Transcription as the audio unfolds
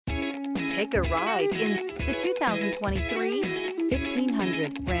Take a ride in the 2023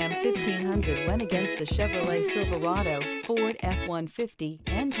 1500. Ram 1500 went against the Chevrolet Silverado, Ford F-150,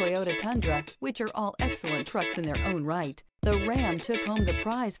 and Toyota Tundra, which are all excellent trucks in their own right. The Ram took home the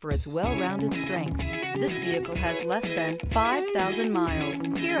prize for its well-rounded strengths. This vehicle has less than 5,000 miles.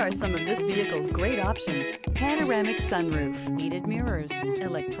 Here are some of this vehicle's great options: panoramic sunroof, heated mirrors,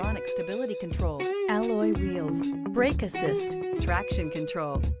 electronic stability control, alloy wheels, brake assist, traction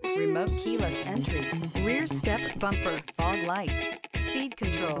control, remote keyless entry, rear step bumper, fog lights, speed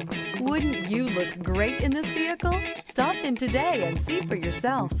control. Wouldn't you look great in this vehicle? Stop in today and see for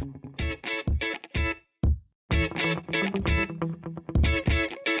yourself.